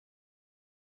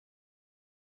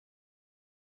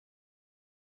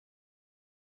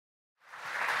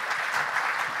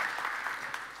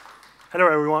Hello,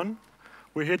 everyone.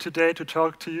 We're here today to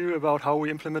talk to you about how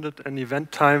we implemented an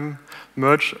event time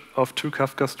merge of two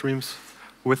Kafka streams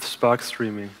with Spark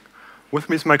streaming. With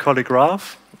me is my colleague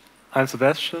Ralf. I'm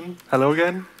Sebastian. Hello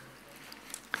again.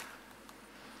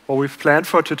 What we've planned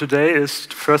for today is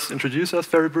to first introduce us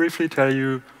very briefly, tell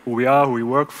you who we are, who we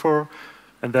work for,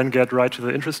 and then get right to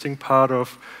the interesting part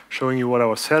of showing you what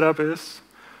our setup is,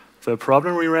 the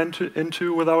problem we ran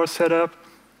into with our setup,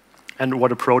 and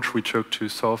what approach we took to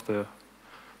solve the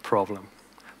problem.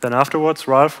 Then afterwards,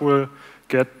 Ralf will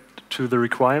get to the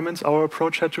requirements our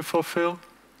approach had to fulfill.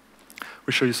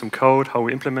 We show you some code, how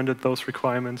we implemented those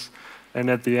requirements, and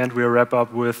at the end, we'll wrap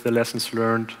up with the lessons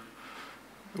learned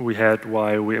we had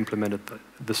while we implemented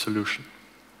the solution.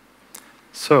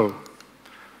 So,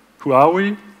 who are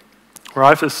we?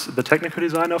 Ralf is the technical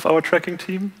designer of our tracking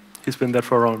team. He's been there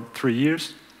for around 3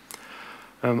 years.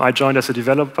 I joined as a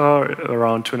developer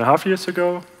around 2.5 years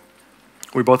ago.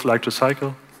 We both like to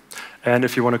cycle. And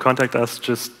if you want to contact us,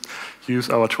 just use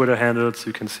our Twitter handles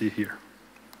you can see here.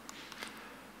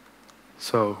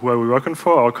 So, who are we working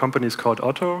for? Our company is called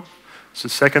Otto. It's the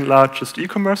second largest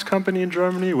e-commerce company in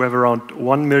Germany. We have around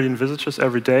 1 million visitors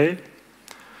every day.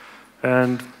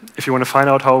 And if you want to find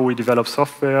out how we develop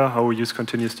software, how we use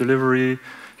continuous delivery,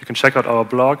 you can check out our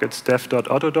blog. It's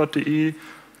dev.otto.de.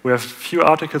 We have a few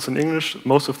articles in English.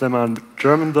 Most of them are in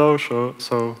German, though,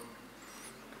 so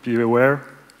be aware.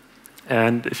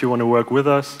 And if you want to work with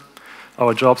us,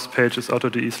 our jobs page is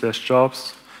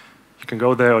otto.de/jobs. You can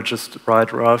go there or just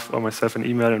write Ralf or myself an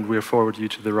email, and we'll forward you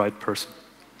to the right person.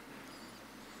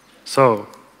 So,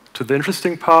 to the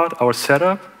interesting part, our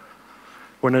setup.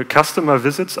 When a customer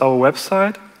visits our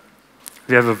website,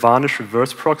 we have a varnish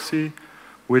reverse proxy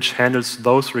which handles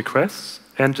those requests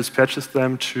and dispatches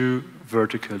them to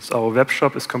verticals. Our web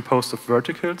shop is composed of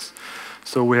verticals,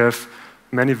 so we have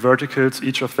many verticals,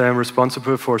 each of them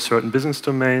responsible for a certain business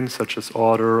domain, such as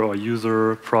order or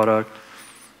user, product,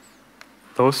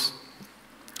 those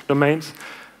domains.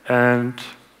 And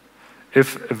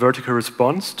if a vertical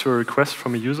responds to a request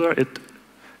from a user, it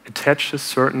attaches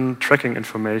certain tracking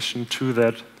information to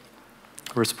that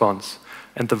response.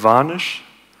 And the varnish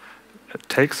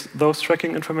takes those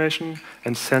tracking information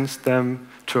and sends them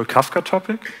to a Kafka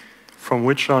topic, from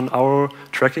which on our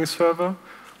tracking server,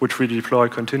 which we deploy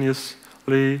continuously,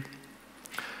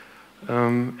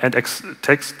 and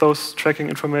takes those tracking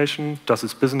information, does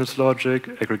its business logic,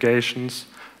 aggregations,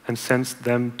 and sends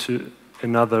them to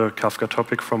another Kafka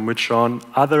topic, from which on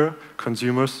other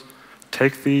consumers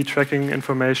take the tracking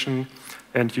information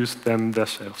and use them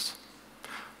themselves.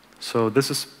 So this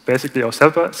is basically our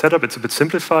setup. It's a bit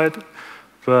simplified,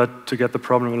 but to get the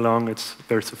problem along, it's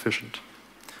very sufficient.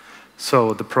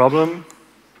 So the problem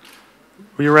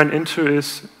we ran into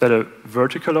is that a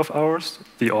vertical of ours,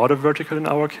 the order vertical in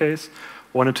our case,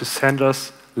 wanted to send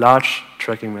us large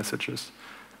tracking messages.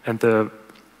 And the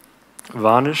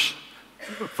varnish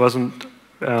wasn't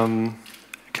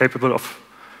capable of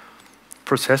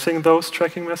processing those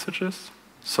tracking messages,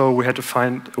 so we had to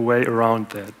find a way around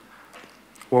that.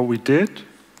 What we did,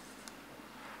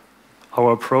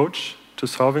 our approach to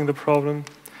solving the problem,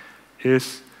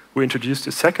 is we introduced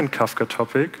a second Kafka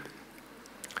topic.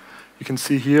 You can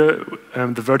see here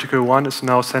the vertical one is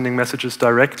now sending messages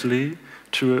directly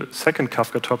to a second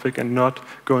Kafka topic and not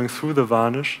going through the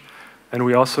varnish. And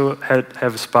we also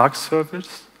have a Spark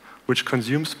service which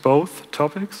consumes both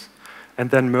topics and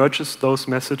then merges those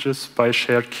messages by a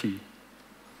shared key.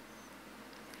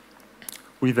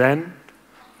 We then,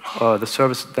 the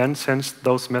service then sends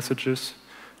those messages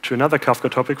to another Kafka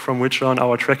topic, from which on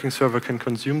our tracking server can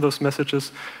consume those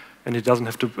messages, and it doesn't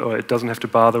have to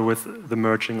bother with the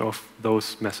merging of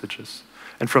those messages.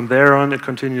 And from there on, it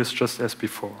continues just as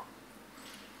before.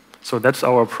 So that's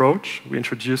our approach. We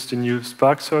introduced a new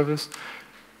Spark service.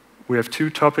 We have 2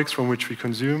 topics from which we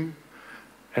consume,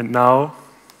 and now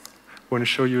I want to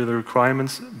show you the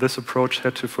requirements this approach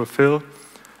had to fulfill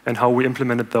and how we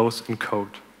implemented those in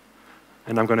code.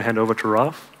 And I'm going to hand over to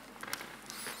Ralf.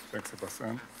 Thanks,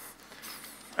 Sebastian.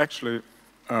 Actually,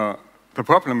 the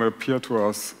problem appeared to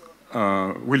us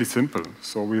really simple.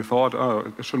 So we thought,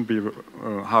 it shouldn't be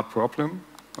a hard problem.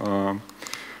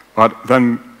 But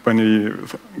then when we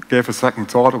gave a second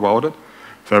thought about it,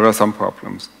 there were some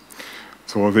problems.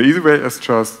 So the easy way is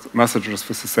just messages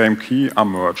with the same key are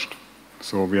merged.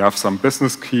 So we have some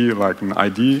business key like an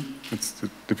ID. It's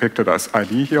depicted as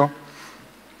ID here.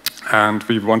 And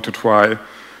we want to try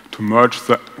to merge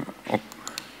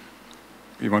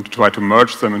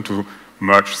them into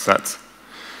merge sets.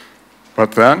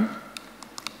 But then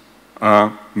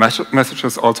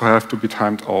messages also have to be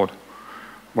timed out.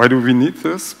 Why do we need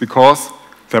this? Because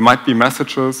there might be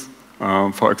messages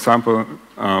For example,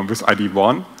 with ID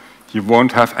 1, you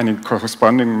won't have any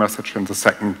corresponding message in the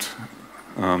second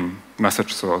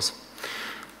message source.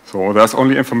 So there's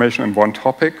only information in one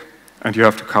topic, and you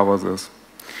have to cover this.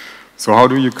 So how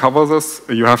do you cover this?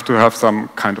 You have to have some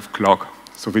kind of clock.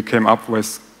 So we came up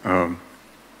with a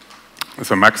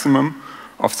maximum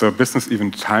of the business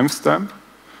event timestamp.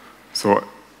 So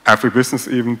every business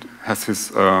event has his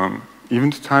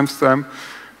event timestamp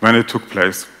when it took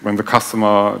place, when the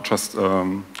customer just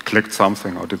clicked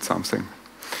something or did something.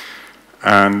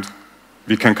 And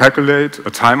we can calculate a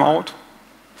timeout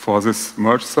for this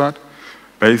merge set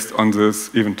based on this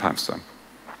event timestamp,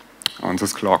 on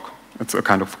this clock. It's a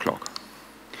kind of clock.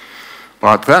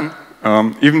 But then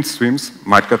event streams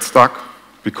might get stuck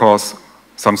because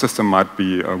some system might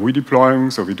be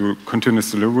redeploying, so we do continuous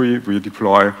delivery, we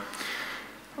deploy.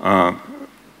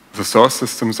 The source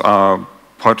systems are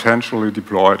potentially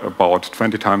deployed about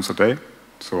 20 times a day,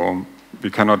 so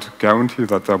we cannot guarantee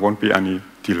that there won't be any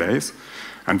delays,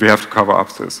 and we have to cover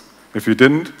up this. If we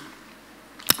didn't,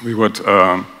 we would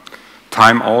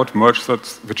time out merge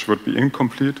sets which would be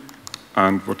incomplete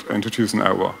and would introduce an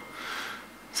error.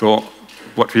 So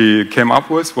what we came up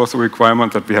with was a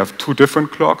requirement that we have 2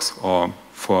 different clocks, or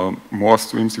for more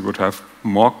streams you would have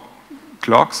more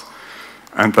clocks,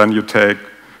 and then you take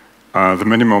the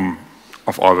minimum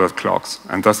of all the clocks.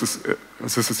 And this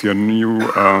is your new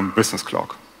business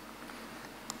clock.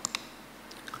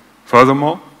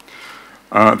 Furthermore,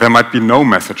 there might be no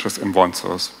messages in one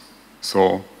source.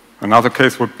 So another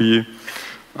case would be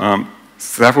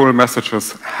several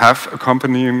messages have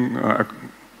accompanying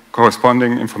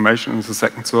corresponding information in the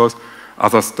second source,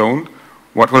 others don't.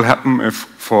 What will happen if,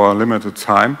 for a limited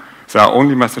time, there are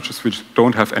only messages which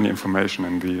don't have any information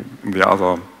in the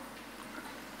other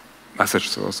message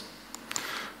source?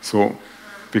 So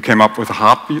we came up with a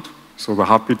heartbeat. So the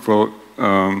heartbeat will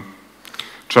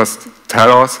just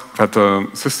tell us that the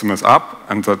system is up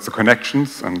and that the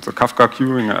connections and the Kafka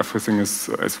queuing and everything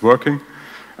is working.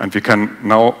 And we can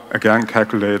now again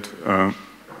calculate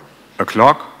a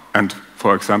clock and,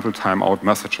 for example, time out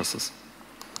messages.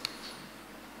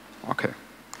 Okay.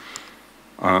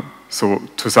 So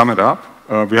to sum it up,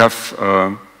 we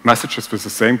have messages with the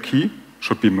same key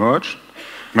should be merged.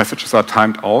 Messages are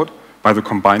timed out by the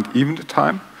combined event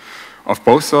time of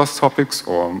both source topics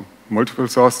or multiple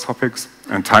source topics,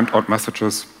 and timed out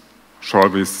messages shall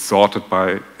be sorted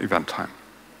by event time.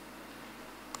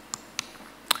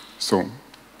 So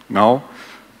now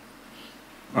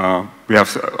we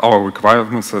have our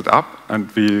requirements set up, and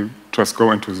we just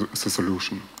go into the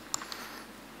solution.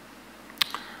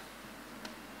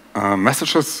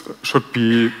 Messages should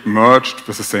be merged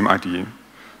with the same ID.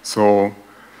 So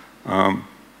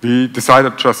we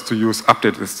decided just to use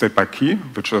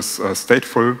updateStateByKey, which is a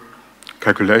stateful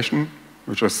calculation,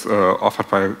 which is offered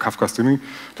by Kafka streaming.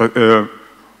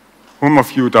 Whom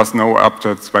of you does know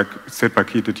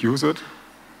updateStateByKey did use it?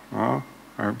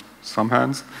 Some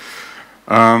hands.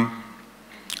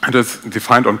 It is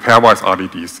defined on pairwise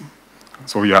RDDs.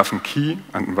 So you have a key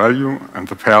and a value, and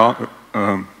the pair,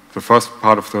 the first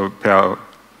part of the pair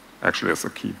actually is a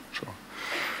key.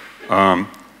 Sure.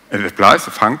 It applies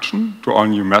a function to all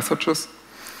new messages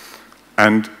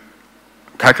and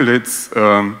calculates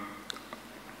a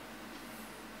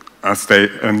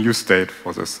new state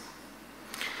for this.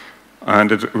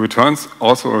 And it returns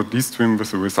also a DStream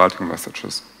with the resulting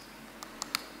messages.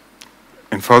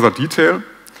 In further detail,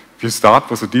 we start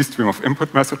with a DStream of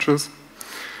input messages,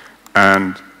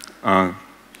 and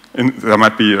there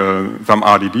might be some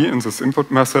RDD in this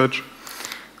input message,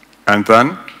 and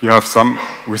then you have some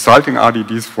resulting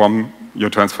RDDs from your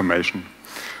transformation.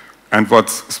 And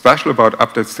what's special about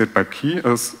updateStateByKey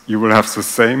is you will have the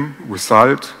same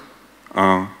result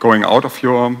going out of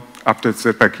your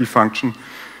updateStateByKey function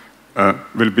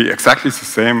will be exactly the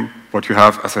same what you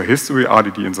have as a history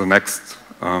RDD in the next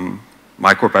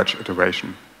micro-batch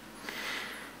iteration.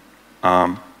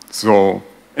 So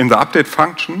in the update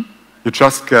function, you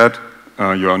just get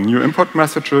your new input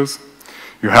messages.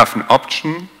 You have an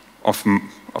option of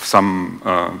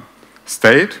some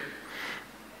state,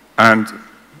 and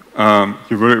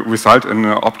you will result in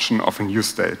an option of a new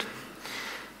state.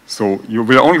 So you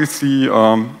will only see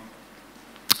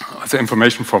the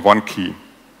information for one key.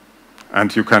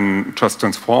 And you can just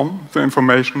transform the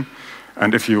information.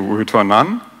 And if you return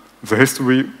none, the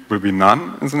history will be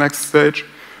none in the next stage.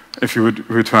 If you would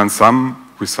return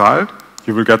some result,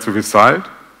 you will get the result.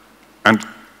 And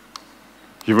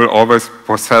you will always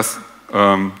process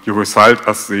your result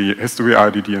as the history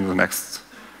RDD in the next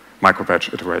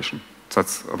micro-batch iteration.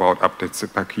 That's about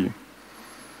updateStateByKey.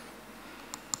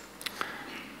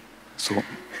 So,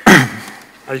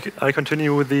 I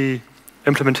continue with the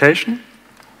implementation.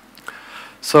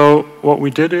 So what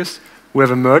we did is we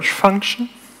have a merge function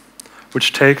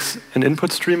which takes an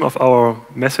input stream of our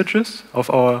messages, of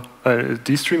our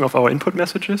DStream of our input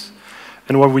messages.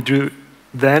 And what we do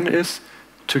then is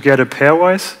to get a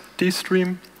pairwise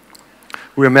DStream,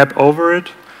 we map over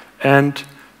it and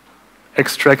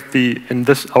extract the, in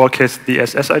this our case, the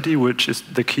SSID, which is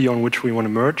the key on which we want to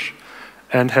merge,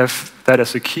 and have that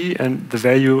as a key, and the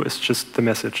value is just the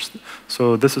message.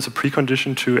 So this is a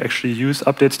precondition to actually use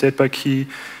updateStateByKey.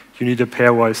 You need a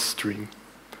pairwise stream.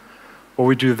 What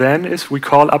we do then is we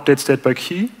call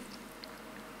updateStateByKey,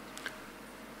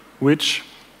 which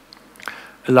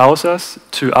allows us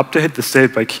to update the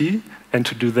state by key, and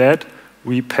to do that,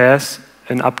 we pass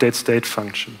an updateState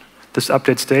function. This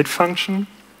updateState function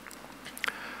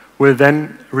will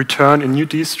then return a new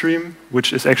DStream,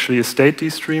 which is actually a state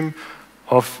DStream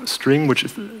of string, which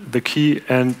is the key,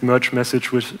 and merge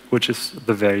message, which is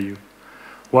the value.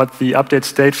 What the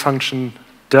updateState function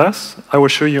does, I will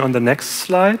show you on the next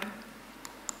slide.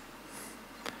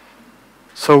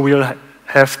 So we'll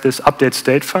have this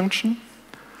updateState function,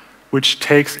 which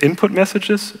takes input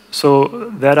messages. So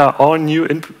that are all new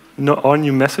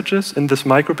messages in this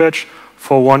microbatch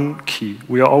for one key.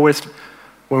 We are always,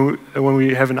 when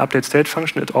we have an updateState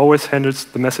function, it always handles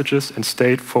the messages and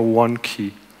state for one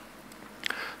key.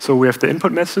 So we have the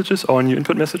input messages, all new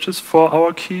input messages for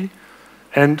our key,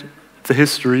 and the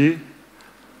history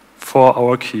for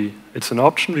our key. It's an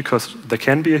option because there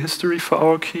can be a history for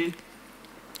our key,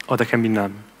 or there can be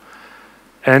none.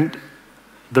 And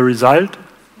the result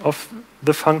of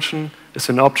the function is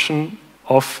an option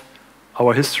of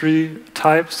our history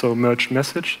type, so merged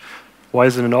message. Why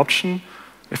is it an option?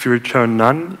 If you return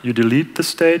none, you delete the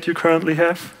state you currently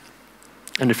have.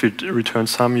 And if you return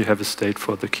some, you have a state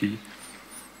for the key.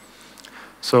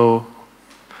 So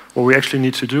what we actually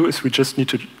need to do is we just need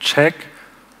to check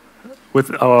with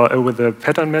the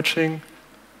pattern matching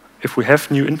if we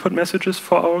have new input messages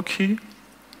for our key.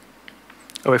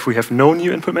 Or if we have no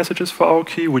new input messages for our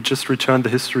key, we just return the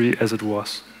history as it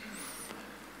was.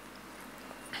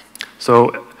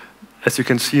 So as you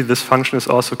can see, this function is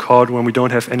also called when we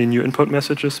don't have any new input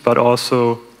messages, but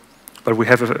we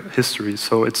have a history.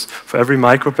 So it's for every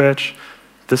microbatch,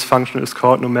 this function is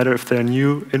called no matter if there are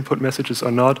new input messages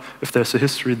or not. If there's a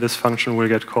history, this function will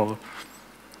get called.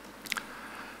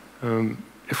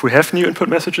 If we have new input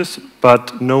messages,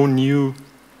 but no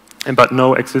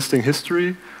existing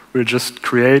history, we'll just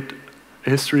create a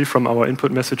history from our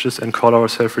input messages and call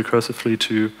ourselves recursively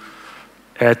to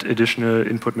add additional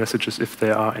input messages if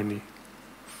there are any.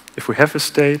 If we have a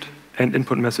state and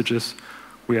input messages,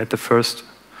 we add the first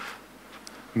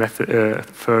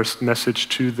message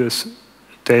to this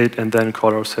state and then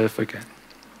call ourselves again.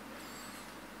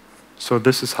 So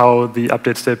this is how the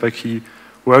updateStateByKey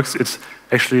works. It's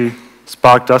actually,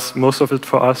 Spark does most of it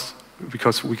for us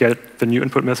because we get the new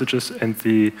input messages and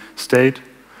the state.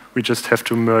 We just have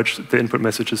to merge the input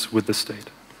messages with the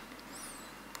state.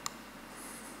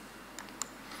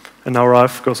 And now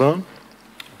Ralf goes on.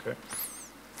 Okay.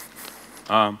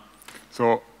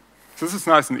 So this is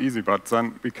nice and easy, but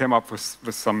then we came up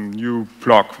with some new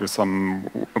block, with some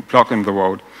block in the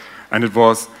road. And it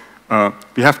was,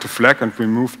 we have to flag and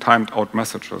remove timed out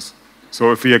messages.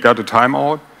 So if we get a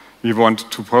timeout, we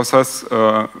want to process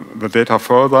the data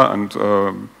further and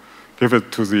give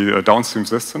it to the downstream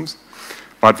systems.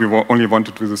 But we only want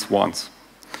to do this once.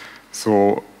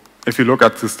 So if you look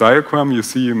at this diagram, you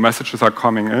see messages are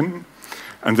coming in,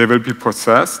 and they will be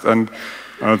processed. And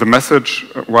the message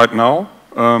right now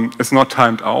is not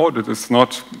timed out. It is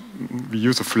not, we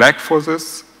use a flag for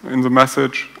this in the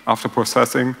message after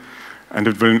processing, and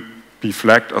it will be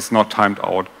flagged as not timed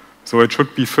out. So it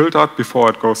should be filtered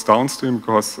before it goes downstream,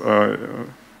 because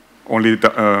only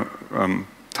the,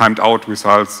 timed out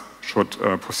results should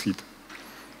proceed.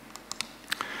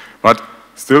 But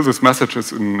still, this message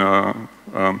is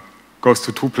goes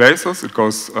to two places. It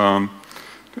goes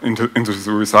into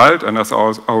the result, and as I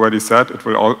already said, it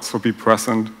will also be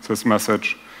present, this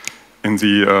message, in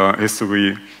the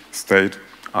history state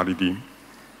RDD.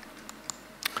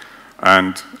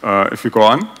 And if we go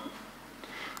on,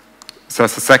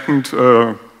 there's a second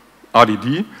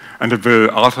RDD, and it will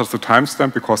alter the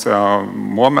timestamp because there are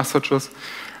more messages.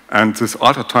 And this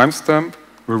altered timestamp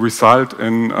will result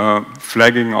in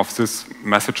flagging of this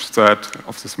message set,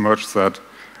 of this merge set,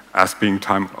 as being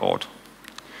timed out.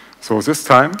 So this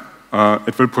time,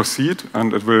 it will proceed,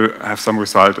 and it will have some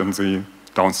result in the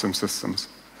downstream systems.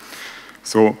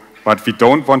 So, but we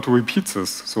don't want to repeat this.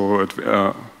 So,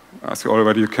 as you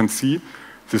already can see,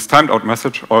 this timed out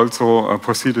message also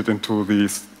proceeded into the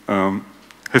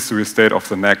history state of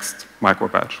the next micro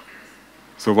batch.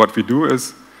 So what we do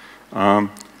is,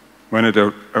 when it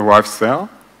arrives there,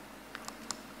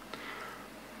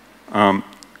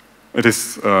 it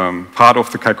is part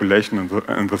of the calculation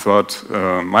in the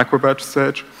third micro batch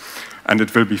stage, and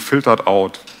it will be filtered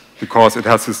out because it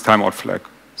has this timeout flag.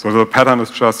 So the pattern is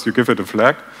just you give it a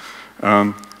flag,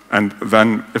 and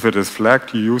then if it is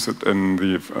flagged, you use it in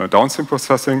the downstream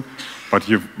processing, but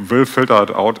you will filter it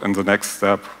out in the next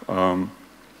step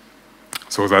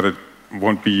so that it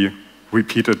won't be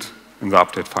repeated in the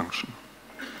update function.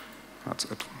 That's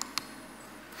it.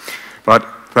 But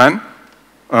then,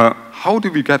 how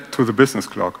do we get to the business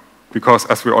clock? Because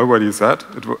as we already said,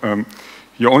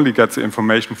 you only get the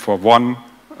information for one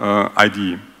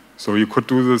ID. So you could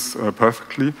do this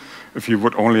perfectly if you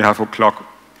would only have a clock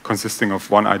consisting of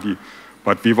one ID.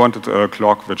 But we wanted a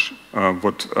clock which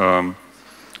would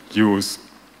use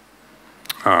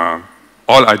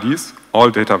all IDs, all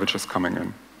data which is coming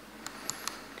in.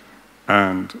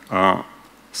 And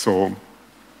so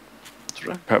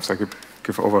perhaps I could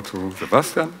give over to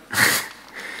Sebastian.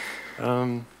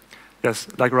 Yes,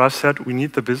 like Ralf said, we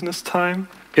need the business time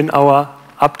in our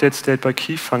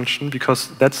updateStateByKey function because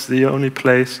that's the only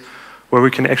place where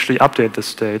we can actually update the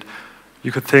state.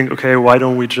 You could think, okay, why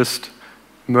don't we just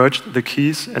merge the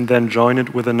keys and then join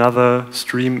it with another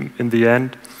stream in the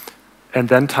end and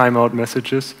then timeout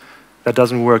messages? That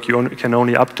doesn't work. You can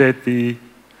only update the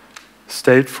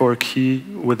state for a key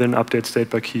within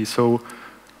updateStateByKey. So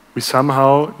we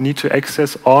somehow need to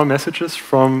access all messages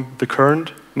from the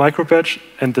current microbatch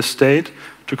and the state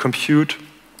to compute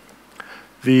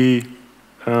the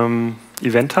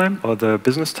event time or the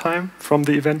business time from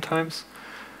the event times.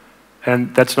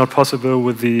 And that's not possible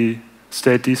with the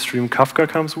state DStream Kafka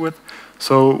comes with.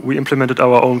 So we implemented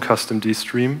our own custom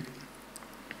DStream,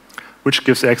 which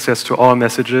gives access to all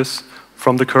messages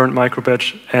from the current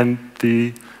microbatch and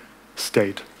the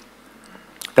state.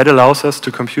 That allows us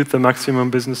to compute the maximum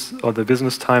business or the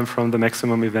business time from the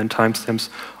maximum event timestamps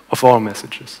of all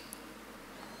messages.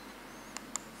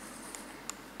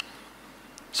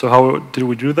 So how did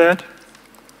we do that?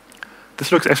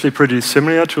 This looks actually pretty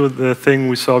similar to the thing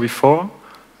we saw before,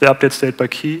 the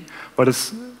updateStateByKey, but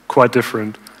it's quite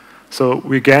different. So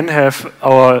we again have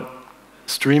our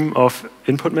stream of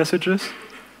input messages.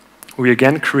 We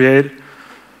again create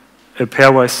a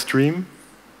pairwise stream,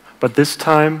 but this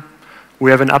time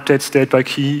we have an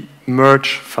updateStateByKey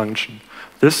merge function.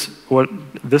 What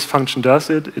this function does,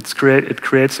 it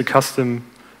creates a custom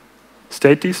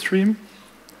state DStream,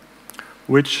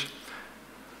 which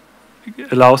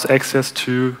allows access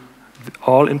to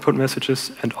all input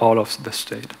messages and all of the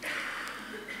state.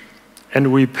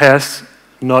 And we pass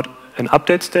not an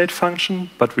update state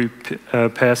function, but we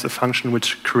pass a function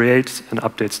which creates an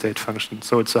update state function.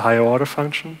 So it's a higher order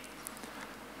function.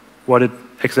 What it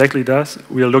exactly does,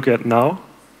 we'll look at now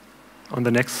on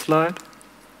the next slide.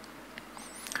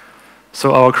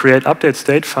 So our create update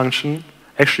state function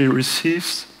actually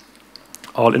receives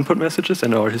all input messages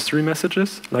and our history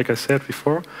messages, like I said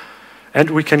before. And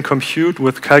we can compute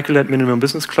with calculate minimum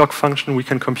business clock function, we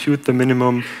can compute the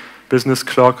minimum business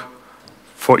clock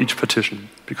for each partition,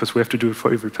 because we have to do it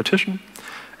for every partition.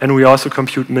 And we also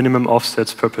compute minimum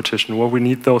offsets per partition. What we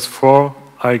need those for,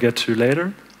 I'll get to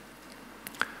later.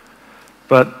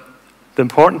 But the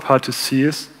important part to see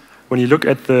is, when you look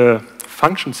at the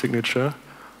function signature,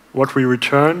 what we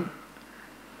return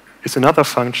is another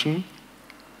function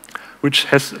which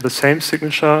has the same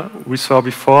signature we saw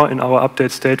before in our update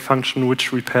state function,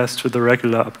 which we pass to the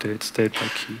regular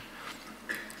updateStateByKey.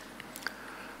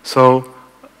 So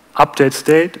update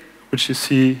state, which you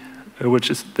see,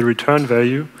 which is the return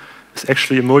value, is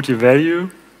actually a multi-value,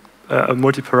 a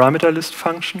multi-parameter list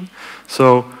function.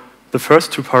 So the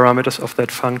first two parameters of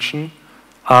that function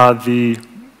are the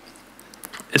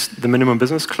minimum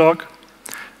business clock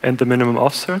and the minimum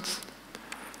offsets.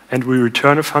 And we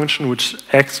return a function which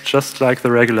acts just like the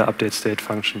regular update state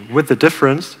function, with the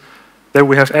difference that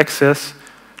we have access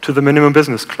to the minimum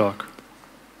business clock.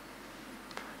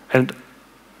 And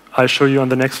I'll show you on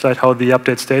the next slide how the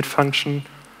update state function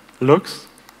looks.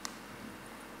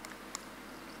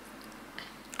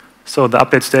 So the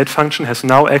update state function has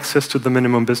now access to the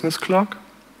minimum business clock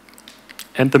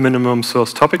and the minimum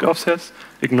source topic offsets.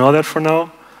 Ignore that for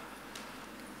now.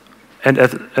 And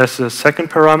as a second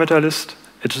parameter list,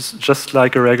 it's just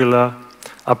like a regular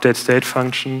update state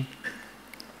function,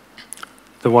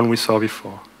 the one we saw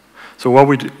before. So what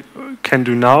we can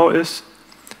do now is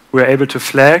we're able to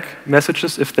flag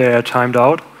messages if they are timed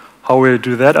out. How we'll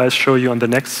do that, I'll show you on the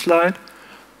next slide.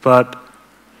 But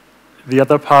the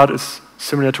other part is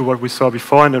similar to what we saw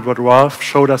before and what Ralf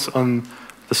showed us on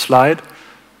the slide.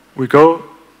 we go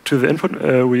to the input,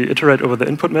 we iterate over the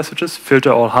input messages,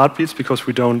 filter all heartbeats because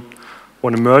we don't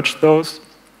want to merge those.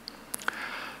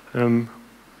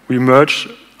 We merge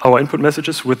our input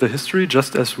messages with the history,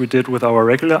 just as we did with our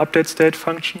regular update state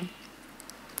function.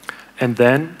 And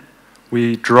then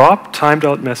we drop timed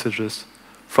out messages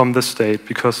from the state,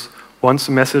 because once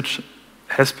a message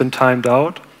has been timed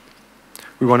out,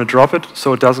 we want to drop it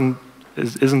so it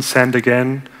isn't sent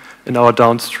again in our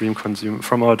downstream consumer,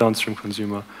 from our downstream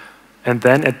consumer. And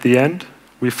then at the end,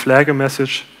 we flag a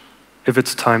message if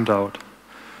it's timed out.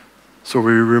 So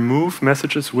we remove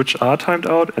messages which are timed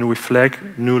out, and we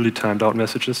flag newly timed out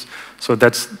messages. So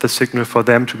that's the signal for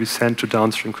them to be sent to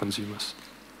downstream consumers.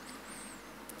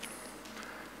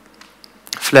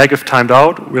 Flag if timed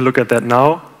out, we'll look at that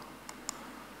now.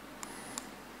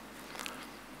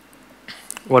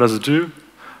 What does it do?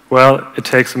 Well, it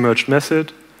takes a merged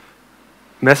message.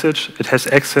 It has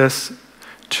access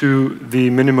to the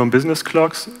minimum business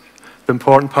clocks. The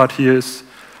important part here is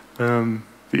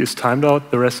is timed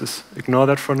out. The rest is ignore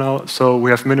that for now. So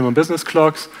we have minimum business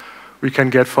clocks. We can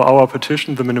get for our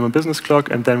partition the minimum business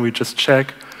clock, and then we just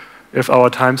check if our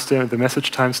timestamp, the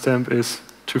message timestamp, is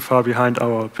too far behind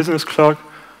our business clock,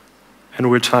 and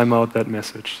we'll time out that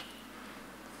message.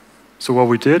 So what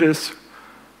we did is,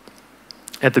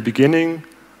 at the beginning,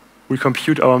 we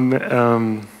compute our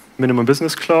minimum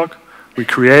business clock. We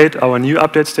create our new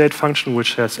update state function,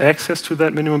 which has access to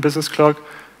that minimum business clock,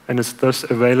 and is thus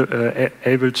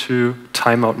able to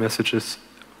time out messages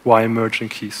while merging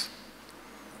keys.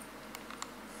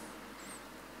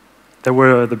 There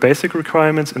were the basic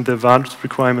requirements, and the advanced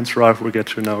requirements Ralf will get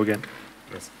to now again.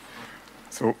 Yes.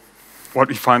 So what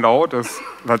we find out is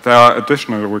that there are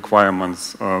additional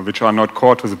requirements which are not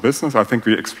core to the business. I think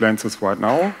we explained this right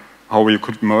now, how we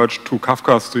could merge two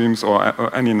Kafka streams or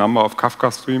any number of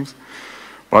Kafka streams.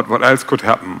 But what else could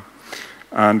happen?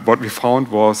 And what we found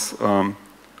was,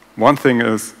 one thing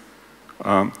is,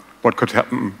 what could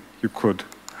happen, you could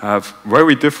have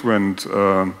very different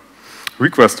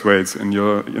request rates in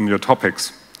your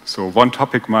topics. So one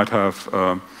topic might have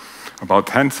about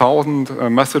 10,000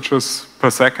 messages per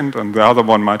second, and the other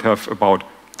one might have about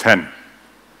 10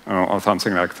 or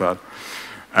something like that.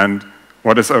 And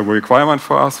what is a requirement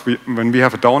for us? When we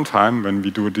have a downtime, when we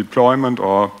do a deployment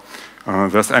or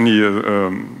there's any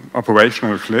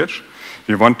operational glitch,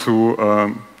 we want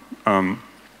to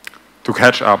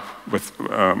catch up with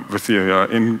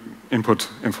the input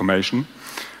information.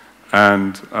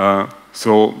 And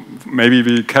so maybe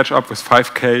we catch up with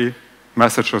 5K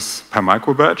messages per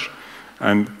microbatch.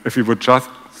 And if we would just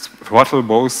throttle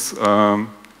both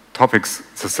topics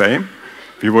the same,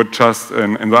 we would just,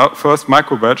 in the first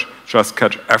microbatch, just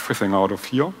catch everything out of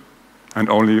here and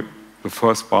only the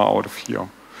first bar out of here.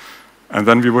 And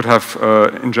then we would have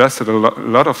ingested a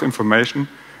lot of information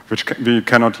which we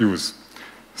cannot use.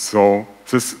 So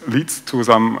this leads to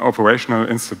some operational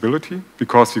instability,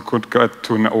 because you could get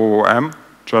to an OOM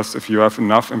just if you have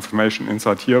enough information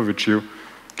inside here which you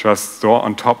just store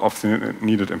on top of the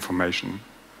needed information.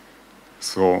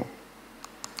 So,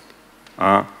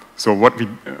 so what we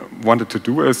wanted to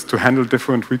do is to handle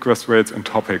different request rates and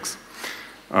topics.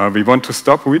 We want to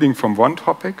stop reading from one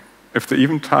topic if the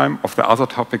event time of the other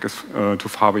topic is too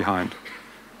far behind.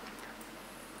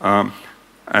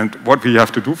 And what we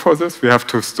have to do for this, we have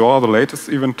to store the latest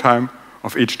event time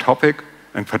of each topic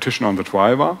and partition on the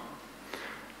driver.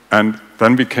 And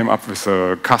then we came up with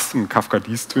a custom Kafka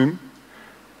DStream,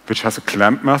 which has a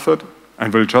clamp method,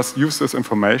 and will just use this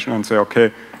information and say,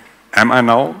 okay,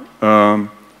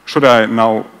 should I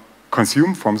now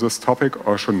consume from this topic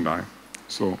or shouldn't I?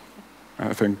 So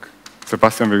I think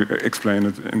Sebastian will explain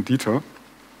it in detail.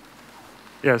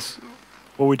 Yes,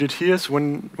 what we did here is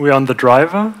when we're on the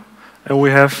driver, and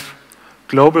we have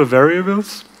global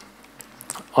variables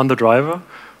on the driver,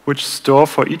 which store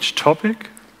for each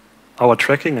topic, our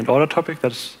tracking and order topic,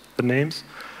 that's the names,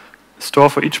 store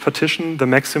for each partition the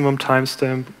maximum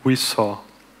timestamp we saw.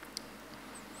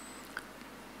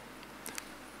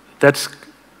 That's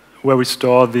where we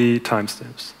store the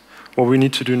timestamps. What we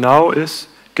need to do now is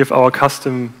give our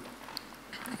custom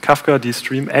Kafka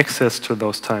DStream access to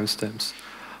those timestamps.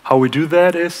 How we do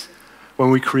that is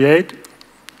when we create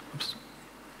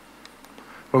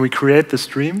the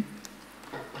stream,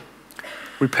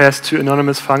 we pass two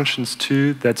anonymous functions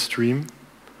to that stream,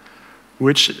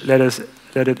 which let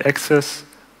it access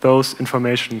those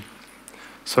information.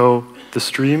 So the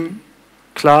stream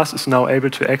class is now able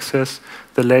to access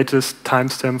the latest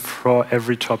timestamp for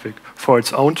every topic, for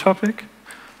its own topic,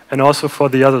 and also for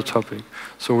the other topic.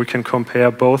 So we can compare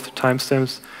both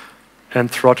timestamps and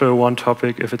throttle one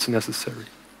topic if it's necessary.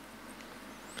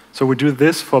 So we do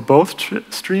this for both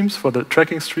streams. For the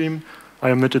tracking stream, I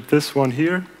omitted this one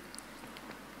here.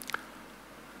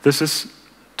 This is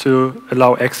to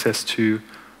allow access to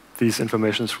these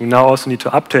informations. We now also need to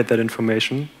update that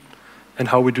information. And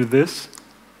how we do this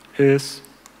is,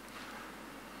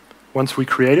 once we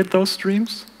created those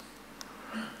streams,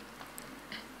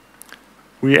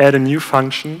 we add a new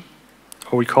function,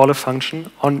 or we call a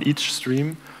function on each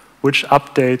stream, which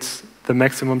updates the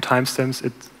maximum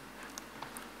timestamps.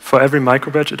 For every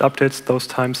microbatch, it updates those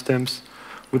timestamps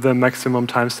with the maximum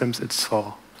timestamps it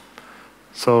saw.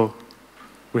 So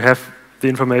we have the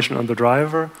information on the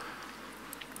driver.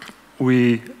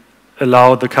 We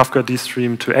allow the Kafka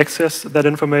DStream to access that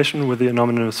information with the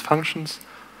anonymous functions.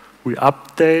 We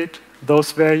update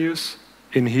those values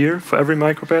in here for every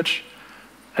microbatch.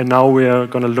 And now we are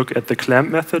going to look at the clamp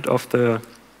method of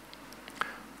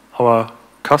our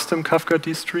custom Kafka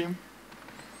DStream.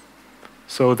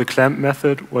 So the clamp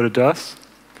method, what it does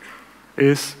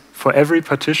is for every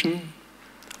partition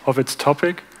of its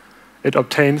topic, it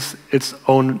obtains its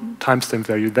own timestamp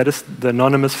value. That is the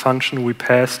anonymous function we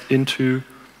passed into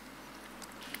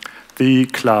the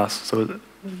class. So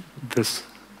this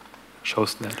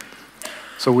shows that.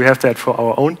 So we have that for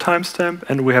our own timestamp,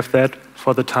 and we have that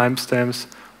for the timestamps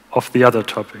of the other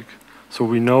topic. So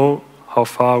we know how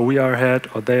far we are ahead,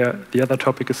 or the other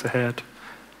topic is ahead,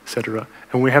 etc.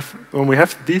 And when we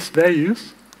have these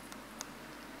values,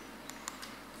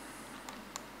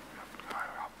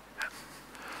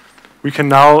 we can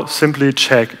now simply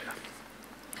check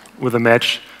with a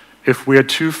match if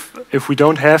we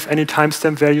don't have any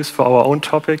timestamp values for our own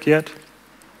topic yet.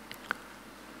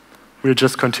 We'll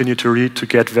just continue to read to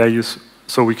get values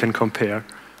so we can compare.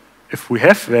 If we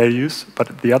have values,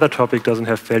 but the other topic doesn't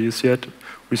have values yet,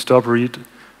 we stop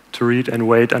to read and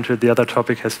wait until the other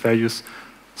topic has values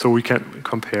so we can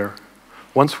compare.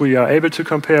 Once we are able to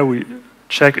compare, we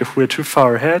check if we're too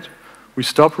far ahead, we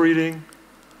stop reading,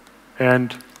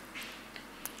 and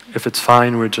if it's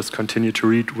fine, we'll just continue to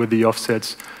read with the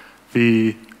offsets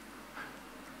the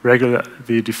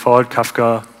default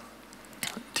Kafka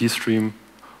DStream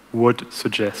would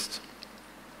suggest.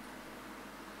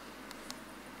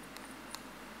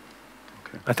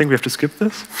 Okay. I think we have to skip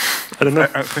this. I don't know.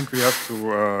 I think we have to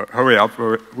hurry up,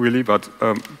 really, but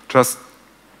just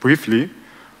briefly,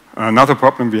 another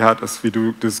problem we had is we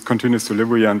do this continuous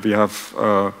delivery, and we have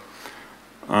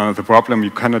the problem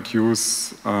you cannot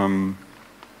use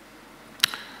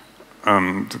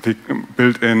the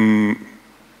built-in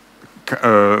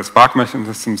Spark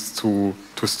mechanisms to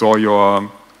store your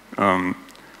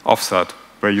offset,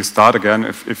 where you start again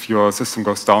if your system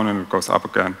goes down and it goes up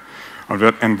again.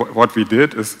 And what we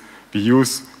did is we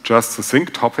use just the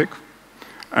sync topic,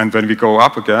 and when we go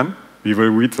up again, we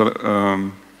will read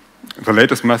the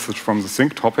latest message from the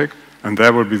sync topic, and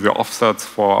there will be the offsets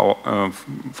for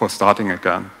starting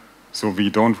again. So we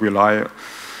don't rely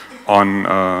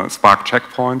on Spark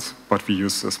checkpoints, but we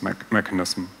use this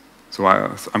mechanism. So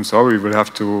I'm sorry, we will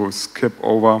have to skip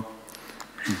over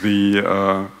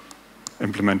the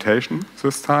implementation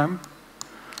this time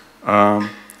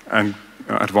and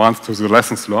advance to the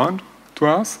lessons learned to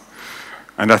us.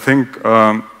 And I think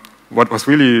what was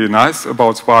really nice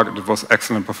about Spark, it was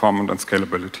excellent performance and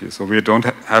scalability. So we don't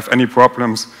have any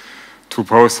problems to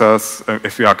process,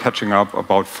 if we are catching up,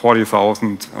 about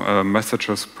 40,000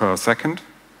 messages per second.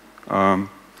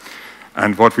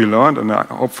 And what we learned, and I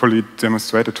hopefully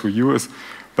demonstrated to you, is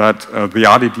that the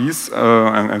RDDs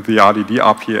and the RDD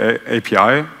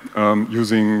API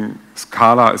using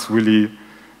Scala is really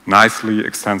nicely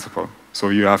extensible. So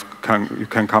you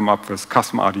can come up with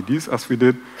custom RDDs, as we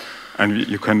did, and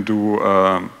you can do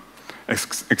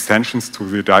extensions to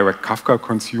the direct Kafka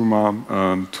consumer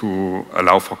to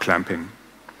allow for clamping.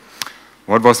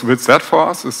 What was with that for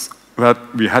us is that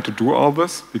we had to do all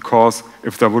this, because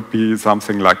if there would be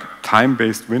something like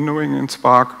time-based windowing in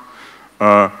Spark,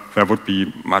 there would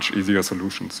be much easier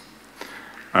solutions.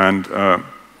 And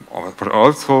what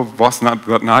also was not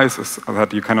that nice is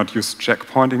that you cannot use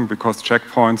checkpointing, because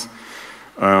checkpoints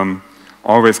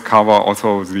always cover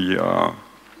also the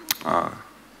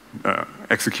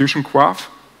execution graph.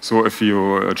 So if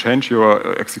you change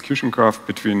your execution graph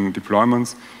between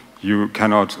deployments, you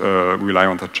cannot rely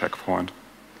on that checkpoint.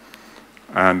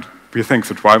 And we think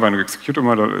the driver and executor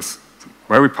model is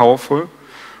very powerful,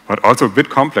 but also a bit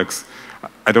complex.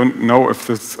 I don't know if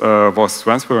this was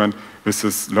transparent with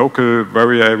this local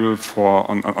variable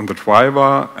on the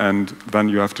driver, and then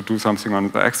you have to do something on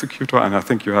the executor. And I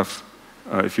think you have,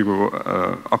 if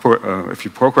you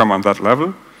program on that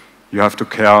level, you have to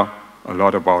care a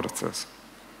lot about this.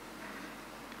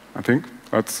 I think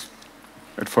that's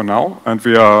it for now, and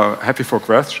we are happy for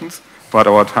questions, but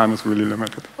our time is really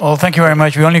limited. Well, thank you very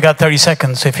much. We only got 30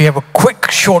 seconds. If you have a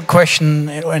quick, short question,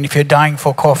 and if you're dying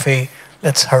for coffee,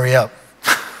 let's hurry up.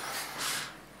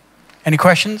 Any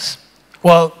questions?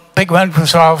 Well, big welcome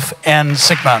to Ralf and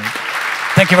Sigmund.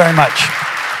 Thank you very much.